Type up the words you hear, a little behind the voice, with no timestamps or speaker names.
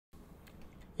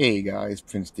Hey guys,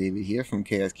 Prince David here from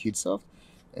KeikoKup,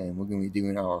 and we're going to be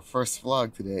doing our first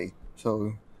vlog today.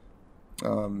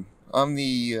 I'm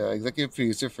the executive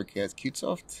producer for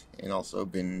KeikoKup, and also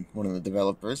been one of the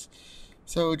developers.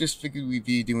 So just figured we'd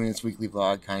be doing this weekly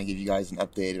vlog, kind of give you guys an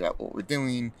update about what we're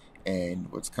doing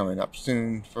and what's coming up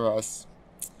soon for us.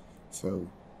 So,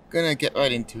 gonna get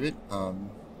right into it.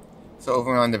 So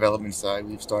over on the development side,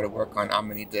 we've started work on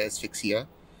Amanita Asphyxia.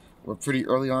 We're pretty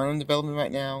early on in development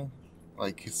right now.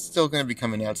 Like, it's still going to be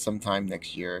coming out sometime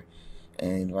next year.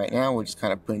 And right now, we're just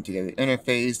kind of putting together the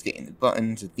interface, getting the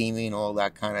buttons, the theming, all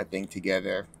that kind of thing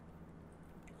together.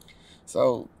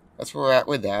 So, that's where we're at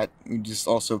with that. We just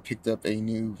also picked up a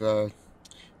new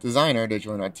designer to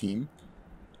join our team.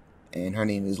 And her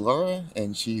name is Laura,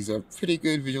 and she's a pretty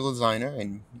good visual designer,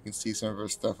 and you can see some of her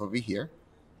stuff over here.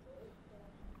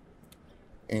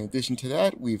 In addition to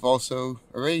that, we've also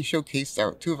already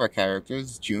showcased two of our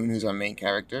characters, June, who's our main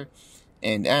character,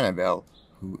 and Annabelle,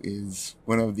 who is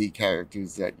one of the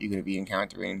characters that you're going to be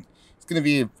encountering. It's going to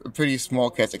be a pretty small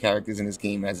cast of characters in this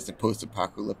game, as it's a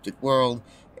post-apocalyptic world,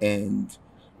 and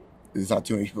there's not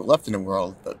too many people left in the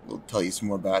world, but we'll tell you some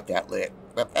more about that later.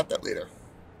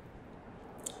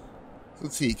 So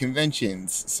let's see,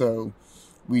 conventions. So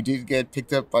we did get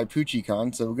picked up by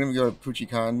PucciCon, so we're going to go to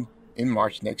PucciCon in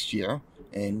March next year.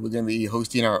 And we're going to be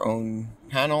hosting our own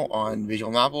panel on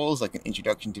visual novels, like an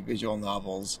introduction to visual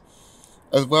novels,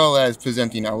 as well as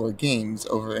presenting our games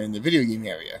over in the video game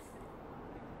area.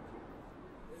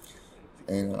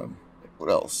 And what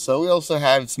else? So we also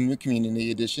have some new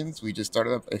community additions. We just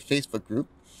started up a Facebook group,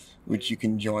 which you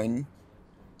can join,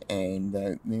 and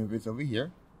the name of it's over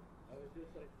here.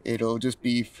 It'll just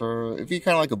be it'd be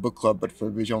kind of like a book club, but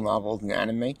for visual novels and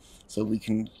anime. So we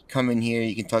can come in here,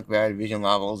 you can talk about visual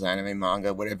novels, anime,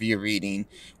 manga, whatever you're reading,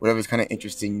 whatever's kind of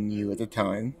interesting you at the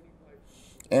time.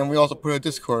 And we also put a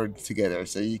Discord together,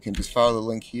 so you can just follow the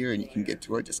link here and you can get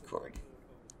to our Discord.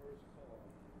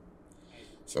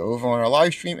 So over on our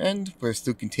live stream end, we're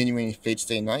still continuing Fate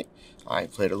Stay Night. I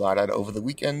played a lot out over the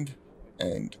weekend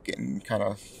and getting kind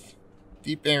of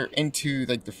deeper into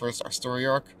like the first story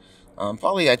arc.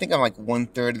 I think I'm like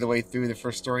 1/3 of the way through the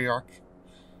first story arc.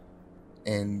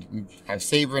 And we have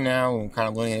Saber now, and we're kind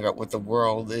of learning about what the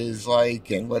world is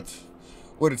like and what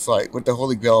it's like, what the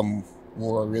Holy Grail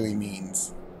War really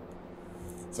means.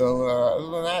 So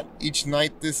other than that, each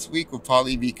night this week we'll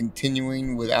probably be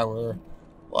continuing with our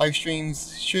live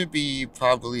streams. Should be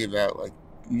probably about like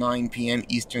 9 p.m.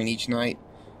 Eastern each night,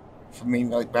 for maybe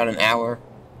like about an hour.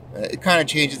 It kind of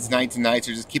changes night to night,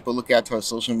 so just keep a lookout to our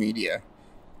social media.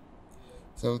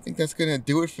 So I think that's going to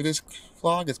do it for this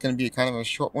vlog. It's going to be kind of a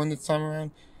short one this time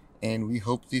around. And we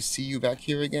hope to see you back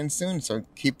here again soon. So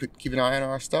keep an eye on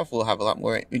our stuff. We'll have a lot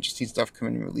more interesting stuff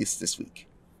coming and released this week.